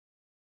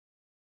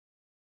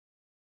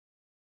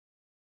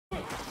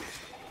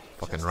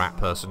Fucking rat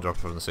person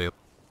dropping from the ceiling.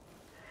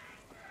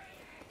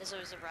 There's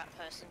always a rat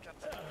person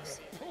dropping from the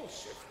ceiling.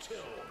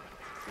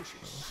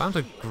 Found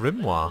a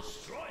grimoire.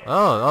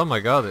 Oh my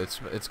god!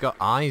 It's got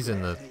eyes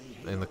in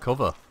the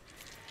cover.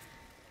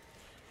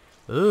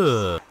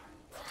 Ugh.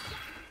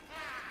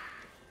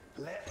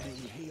 Let me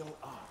heal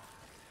up.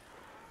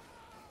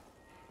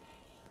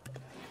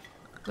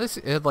 This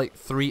it had like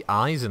 3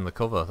 eyes in the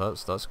cover.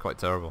 That's quite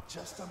terrible.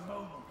 Just a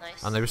moment.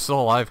 Nice. And they were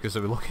still alive because they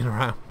were looking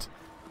around.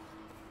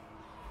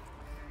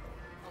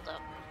 Hold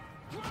up.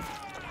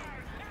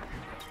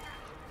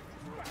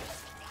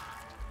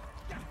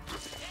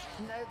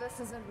 No, this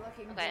isn't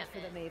looking Okay. good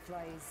for the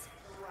mayflies.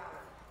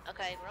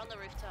 Okay, we're on the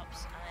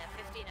rooftops, and I have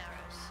 15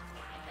 arrows.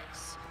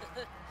 Nice.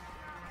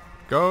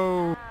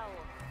 Go! Ow.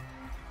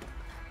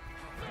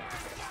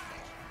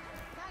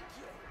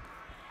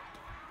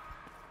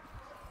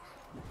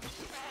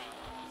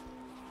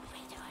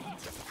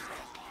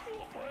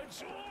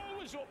 Upwards,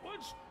 always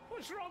upwards.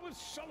 What's wrong with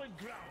solid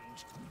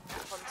ground?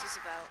 Hunters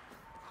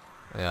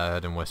about. Yeah, I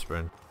heard him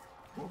whispering.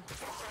 I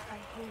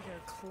hear their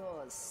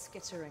claws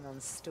skittering on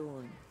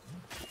stone.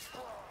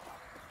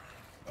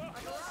 Not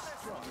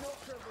for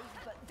a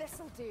week, but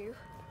this'll do.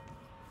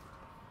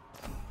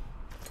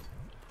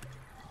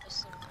 There's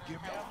some,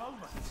 Give me a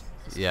moment.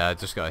 Yeah, I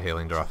just got a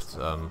healing draft.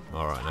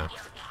 Alright now.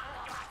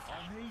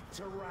 I need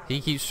to wrap.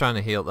 He keeps trying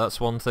to heal. That's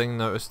one thing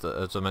noticed, that,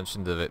 as I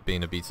mentioned, of it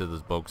being a beta,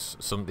 there's bugs.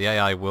 The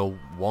AI will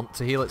want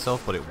to heal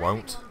itself, but it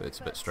won't. It's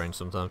a bit strange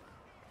sometimes.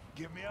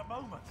 Give me a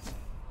moment.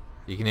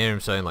 You can hear him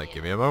saying like,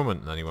 "Give me a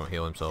moment," and then he won't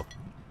heal himself.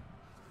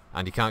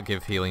 And you can't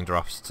give healing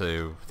drafts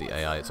to the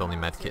AI. It's only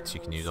medkits you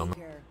can use on them.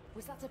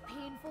 Was that a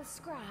painful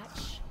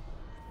scratch?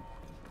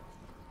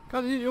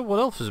 God, your Wood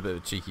Elf is a bit of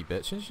a cheeky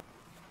bitch, isn't she?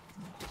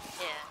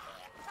 yeah.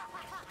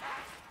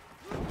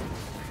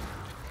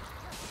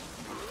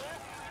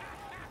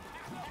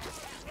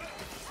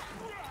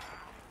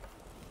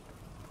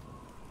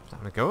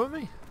 Having a go at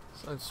me?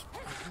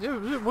 Yeah,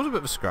 it was a bit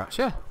of a scratch,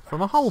 yeah.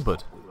 From a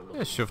halberd.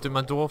 Yeah, shoved in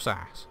my dwarf's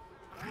ass.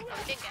 We didn't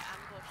get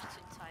ambushed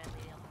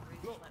entirely on the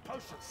roof like we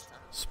did last time.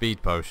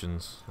 Speed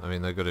potions. I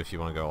mean, they're good if you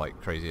want to go like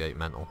crazy 8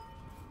 mental.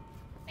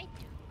 I do.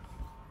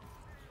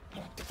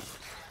 Did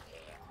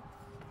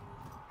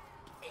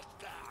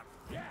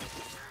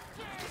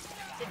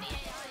the AI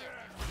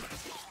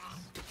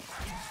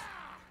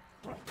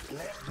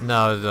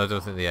No, I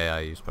don't think the AI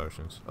used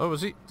potions. Oh,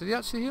 was he? Did he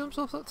actually heal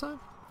himself that time?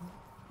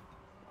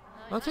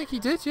 I think he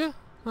did, yeah.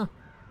 Huh.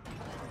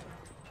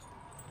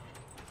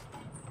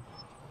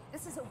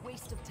 This is a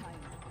waste of time.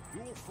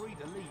 You're free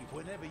to leave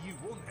whenever you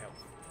want,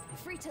 Elf.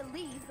 Free to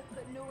leave,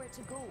 but nowhere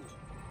to go.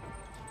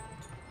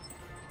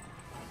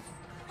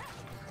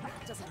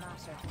 Doesn't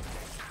matter.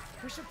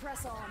 We should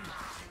press on.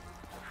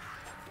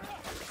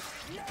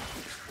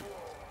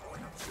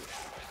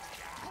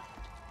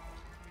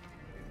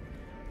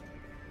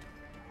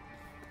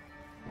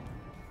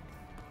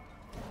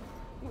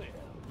 Well,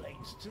 late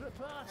to the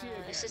party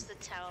again. This is the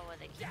tower where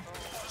they keep all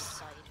the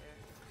cider.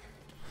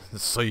 The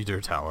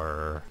Cider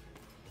Tower.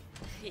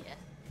 Yeah.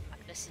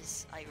 Agnes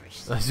is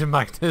Irish. That's your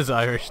Magnus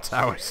Irish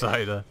Tower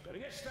cider. Better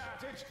get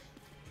started.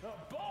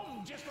 A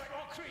bomb just like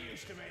Ockrey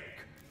used to make.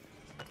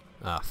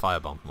 Ah,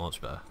 firebomb, much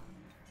better.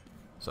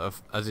 So,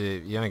 as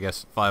you only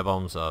guess,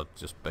 firebombs are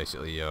just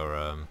basically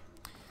your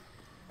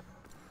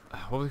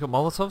what were they called,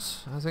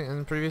 Molotovs? I think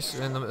in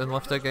the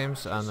Left Dead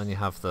games, and then you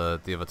have the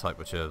other type,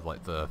 which are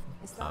like the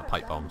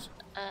pipe bombs.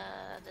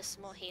 There's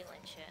some more healing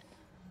shit.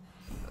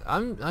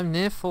 I'm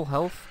near full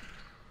health.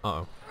 Uh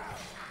oh.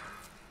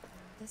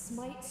 This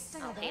might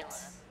sting I'll a heal bit.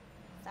 her.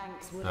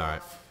 Thanks, Wood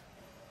Alright. Elf.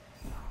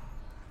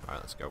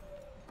 Alright, let's go.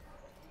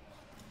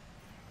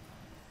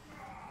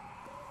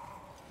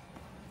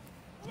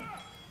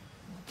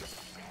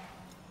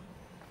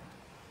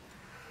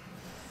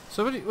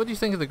 So what do you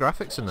think of the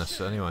graphics in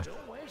this anyway?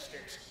 Don't waste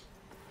it.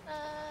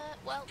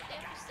 Well, they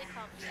obviously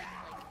can't be like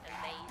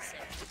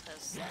amazing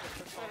because the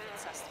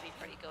performance has to be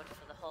pretty good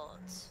for the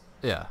hordes.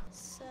 Yeah.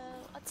 So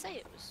I'd say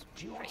it was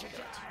pretty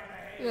good.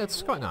 Yeah,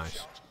 it's quite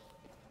nice.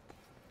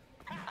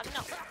 I'm not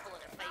like full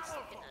in the face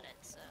looking at it,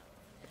 so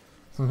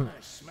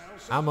Smell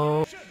some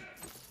Ammo. action.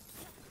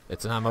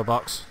 It's an ammo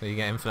box. You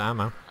get infinite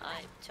ammo.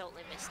 I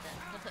totally missed it.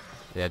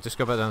 Yeah, just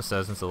go back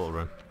downstairs into the little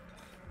room.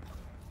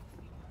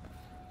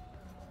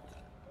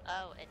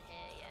 Oh, in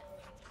here, yeah.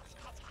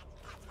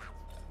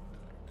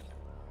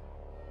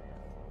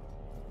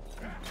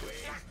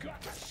 We've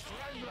got a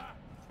strangler.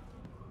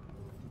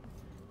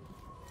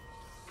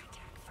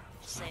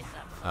 Save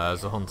that.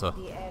 There's a hunter.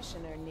 The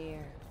Ashen are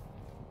near.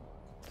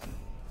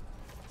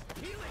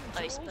 Healing Oh,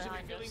 he's tools if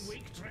behind you're feeling us.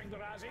 weak,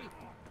 Tranglerazzi.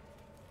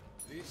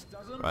 This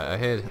doesn't Right, I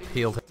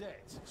healed him. dead.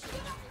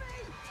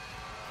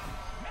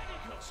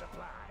 Medical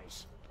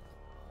supplies.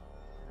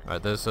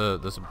 Right, there's a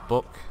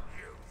book.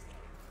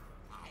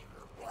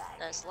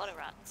 There's a lot of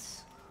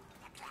rats.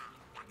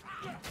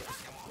 There's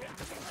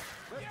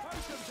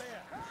potions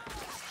here.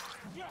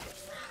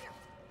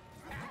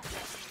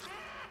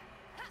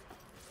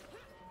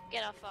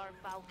 Get off our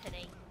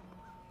balcony.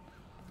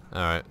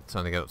 Alright,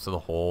 time to get up to the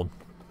horde.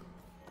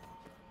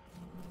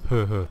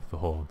 The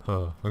horn.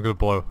 I'm gonna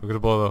blow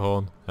the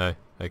horn. Hey,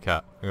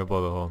 cat. I'm gonna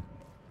blow the horn.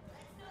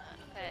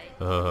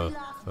 Okay.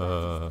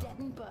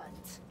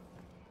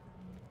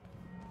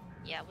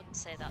 Yeah, I wouldn't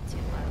say that too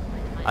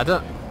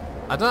loud.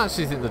 I don't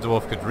actually think the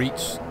dwarf could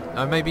reach.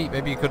 Maybe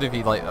he could if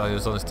he like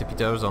was on his tippy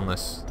toes on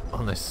this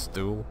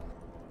stool.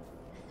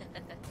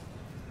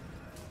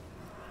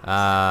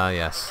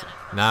 Yes.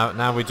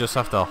 Now we just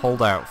have to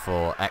hold out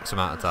for X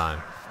amount of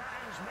time.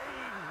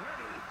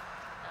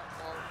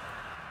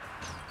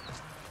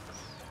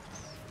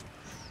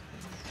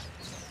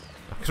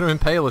 I'm gonna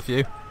impale a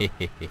few.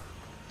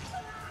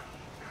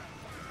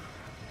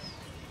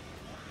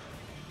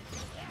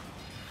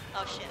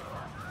 Oh shit.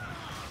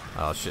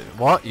 Oh shit!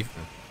 What? You?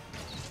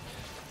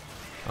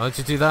 Why did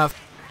you do that?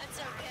 It's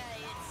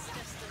okay, it's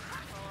just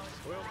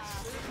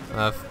a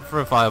horde.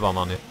 Throw a firebomb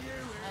on you.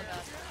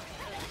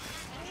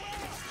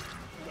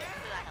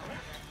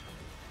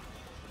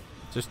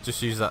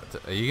 Just use that.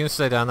 Are you gonna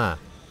stay down there?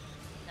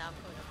 No, I'm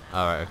coming up now.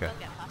 Alright, okay. Don't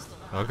get past all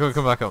the I'll go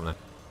come back up now.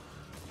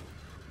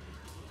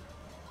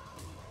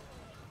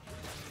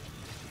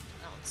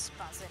 That one's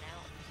spazzing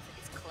out. I think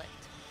it's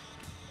clicked.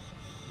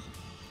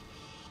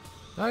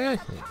 Oh yeah,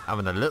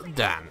 having a little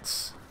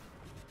dance.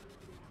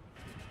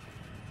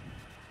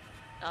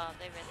 Oh,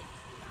 they really...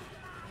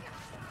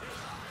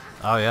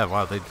 Oh yeah,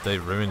 wow, they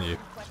ruined you.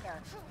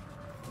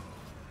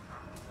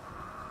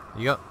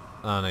 You got?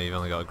 Oh no, you've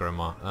only got a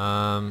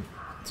grimoire.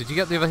 Did you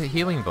get the other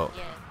healing book?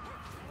 Yeah.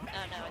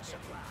 Oh no, I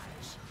didn't.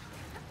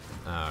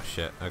 Oh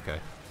shit. Okay.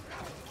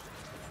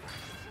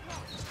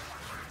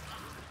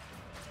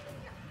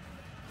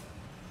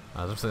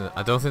 I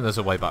don't think there's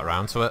a way back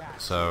round to it.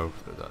 So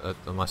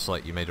unless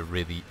like you made a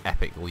really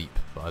epic leap,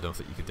 but I don't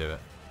think you could do it.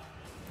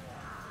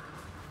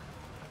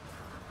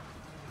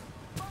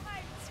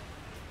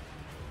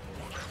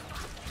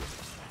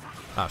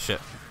 Oh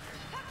shit.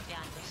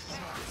 Behind us as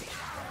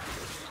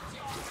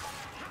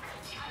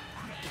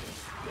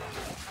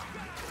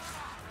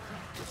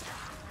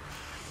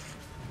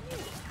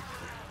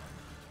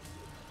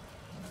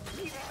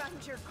You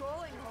found your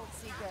calling,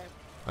 Holdseeker.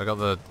 I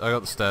got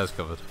the stairs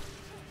covered.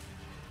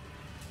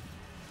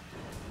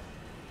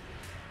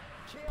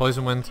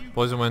 Poison wind.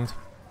 Poison wind.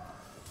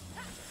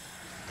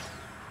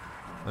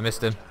 I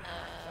missed him.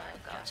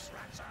 gosh.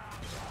 Stand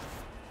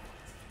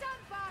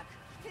back!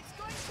 It's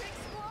going to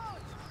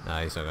explode!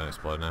 Nah, he's not gonna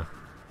explode now.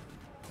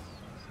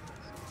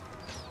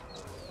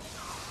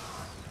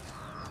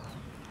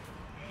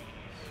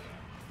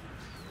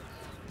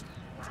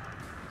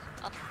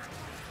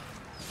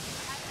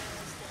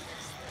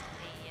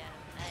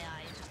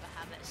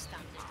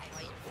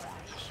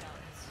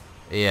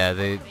 Yeah,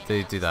 they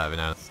do that every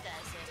now and then.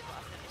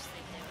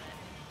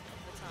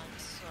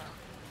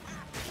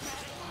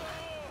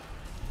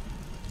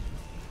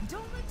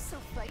 Don't look so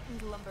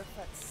frightened,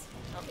 Lumberfoots.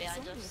 Oh, behind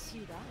It's only a us.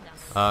 few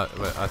down.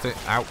 Wait, I think.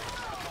 Ow.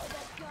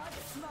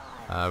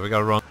 We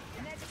gotta run.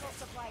 Medical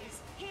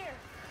supplies. Here!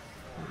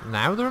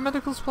 Now there are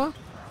medical supplies?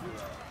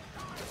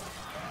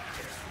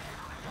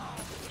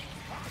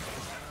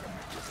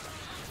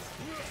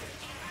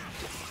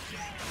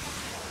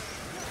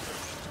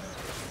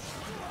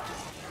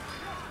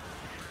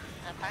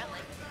 Apparently.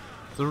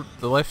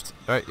 The lift.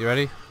 Alright, you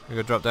ready? We're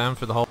gonna drop down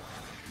through the hole.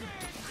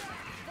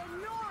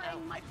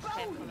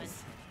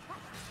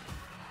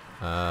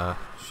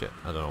 Shit.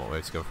 I don't know what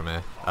way to go from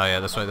here. Oh yeah,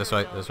 this way.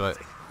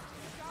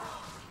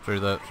 Through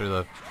the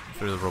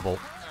rubble.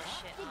 Oh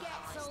shit.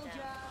 He's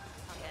down.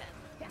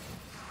 Can't get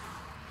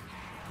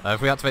him.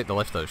 If we activate the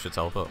lift though, it should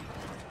teleport.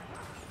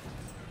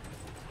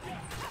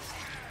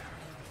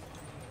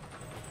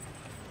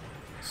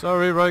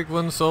 Sorry,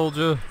 Reichland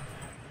soldier.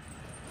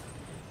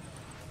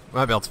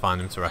 Might be able to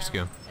find him to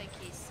rescue him. I think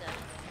he's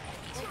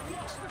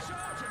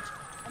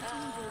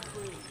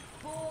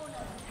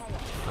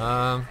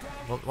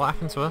What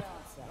happened to her?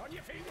 On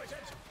your feet, wizard.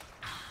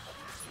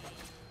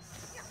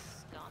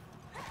 gone.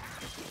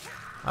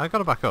 I got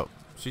her back up.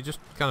 She just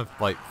kind of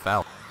like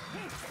fell.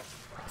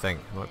 I think.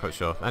 I'm not quite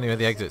sure. Anyway,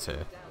 the exit's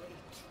here.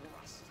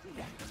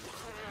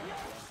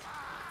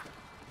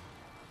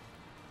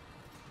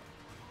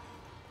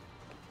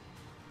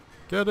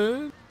 Get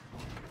it?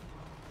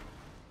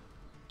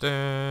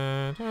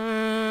 Da,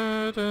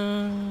 da,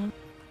 da.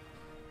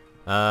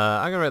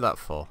 I'm gonna rate that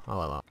 4. I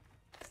like that.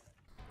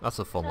 That's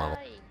a fun level.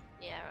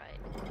 Yeah,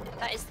 right.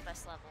 That is the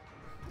best level.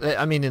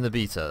 I mean, in the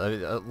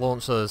beta, at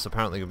launch there's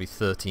apparently going to be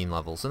 13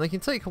 levels, and they can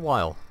take a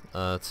while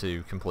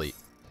to complete.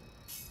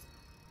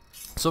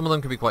 Some of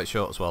them can be quite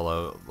short as well,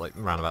 though, like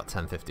around about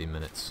 10-15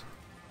 minutes.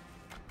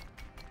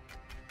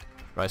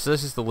 Right, so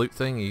this is the loot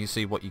thing. You can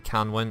see what you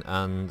can win,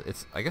 and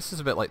I guess it's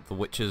a bit like the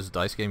Witcher's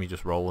dice game. You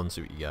just roll and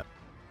see what you get.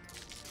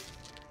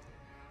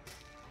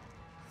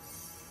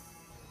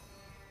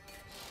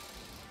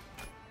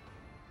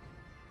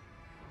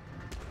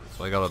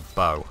 So I got a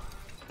bow.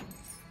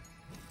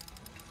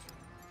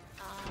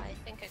 I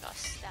think I got a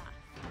staff.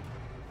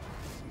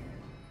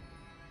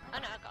 Oh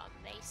no, I got a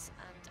mace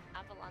and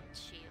avalanche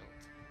shield.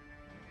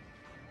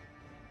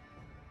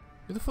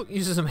 Who the fuck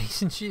uses a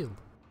mace and shield?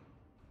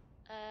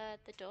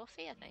 The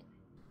Dorothy, I think.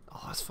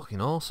 Oh, that's fucking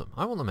awesome.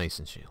 I want the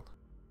Mason Shield.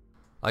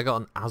 I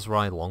got an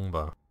Azrai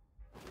longbow.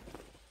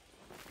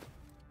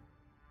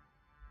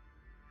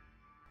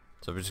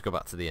 So we just go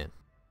back to the inn.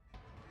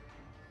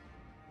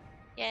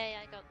 Yay,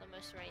 I got the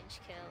most range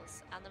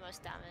kills and the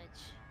most damage.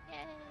 Yay!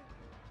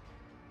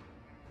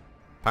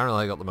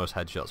 Apparently I got the most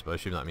headshots, but I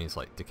assume that means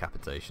like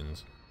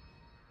decapitations.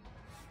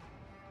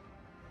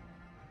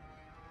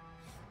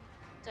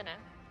 Don't know.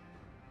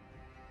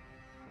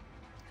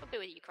 Could be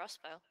with your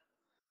crossbow.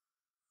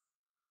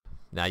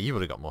 Nah, you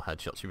would have got more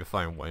headshots. You were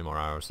firing way more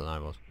arrows than I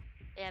was.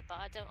 Yeah, but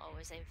I don't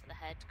always aim for the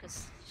head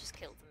because you just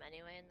killed them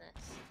anyway in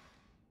this.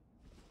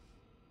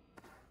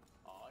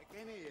 I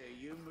can hear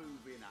you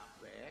moving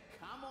up there.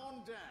 Come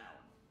on down.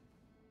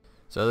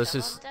 So this Come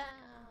is on down.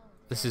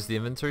 this is the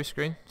inventory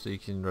screen, so you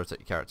can rotate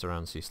your character around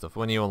and see stuff.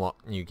 When you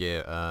unlock new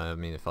gear, I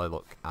mean, if I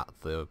look at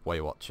the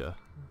Way Watcher,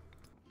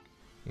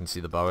 you can see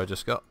the bow I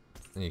just got,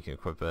 and you can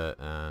equip it,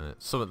 and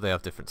some of they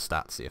have different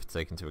stats that you have to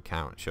take into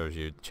account. It shows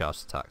you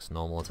charged attacks,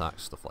 normal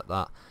attacks, stuff like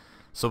that.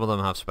 Some of them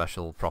have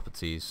special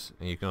properties,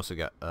 and you can also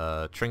get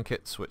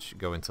trinkets, which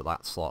go into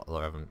that slot, although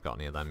I haven't got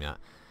any of them yet,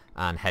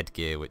 and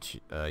headgear, which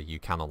you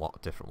can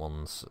unlock different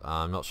ones.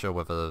 I'm not sure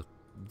whether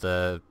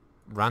they're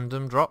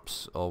random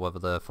drops, or whether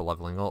they're for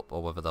leveling up,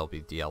 or whether they'll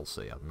be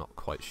DLC. I'm not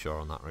quite sure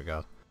on that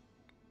regard.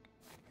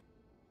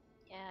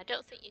 Yeah, I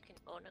don't think you can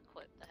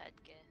unequip the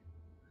headgear.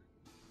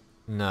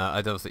 No,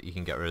 I don't think you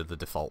can get rid of the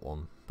default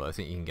one, but I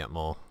think you can get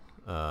more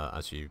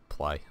as you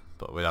play.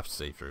 But we'd have to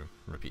see through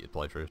repeated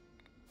playthroughs.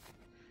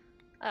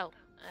 Oh,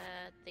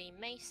 the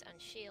mace and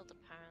shield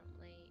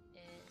apparently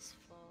is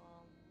for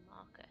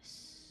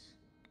Marcus.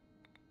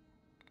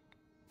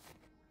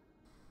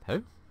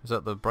 Who? Is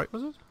that the Bright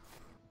Wizard?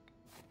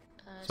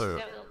 So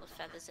he's got all the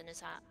feathers in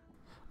his hat.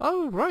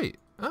 Oh, right.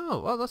 Oh,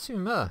 well, that's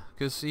even better,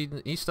 because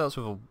he starts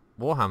with a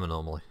Warhammer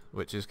normally,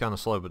 which is kind of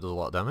slow but does a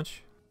lot of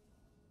damage.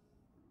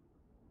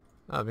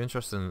 I'd be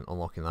interested in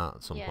unlocking that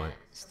at some point.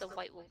 Yeah, it's the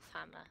White Wolf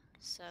Hammer.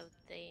 So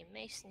the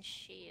mace and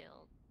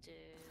shield do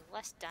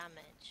less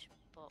damage,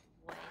 but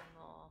way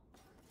more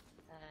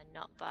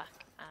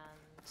knockback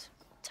and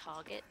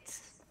target,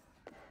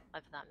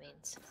 whatever that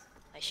means.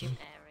 I assume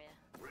area.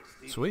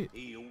 Sweet.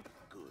 Heal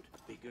good,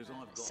 because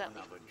I've got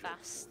Certainly another job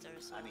faster for you,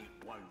 as well. and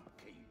it won't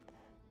keep.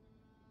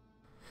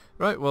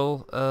 Right,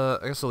 well, I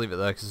guess I'll leave it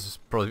there, because this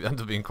probably end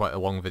up being quite a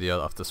long video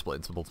that I have to split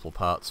into multiple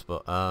parts,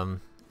 but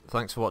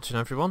thanks for watching,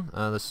 everyone.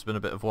 This has been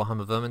a bit of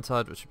Warhammer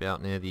Vermintide, which will be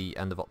out near the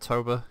end of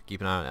October.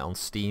 Keep an eye on it on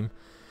Steam.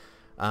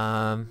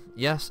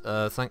 Yes,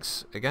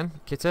 thanks again,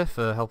 Kitty,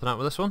 for helping out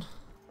with this one.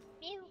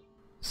 Mew.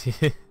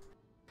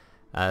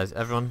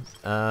 Everyone,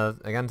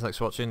 again, thanks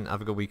for watching.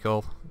 Have a good week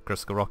all.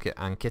 Crystal Rocket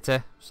and Kitty,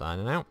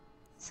 signing out.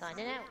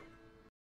 Signing out.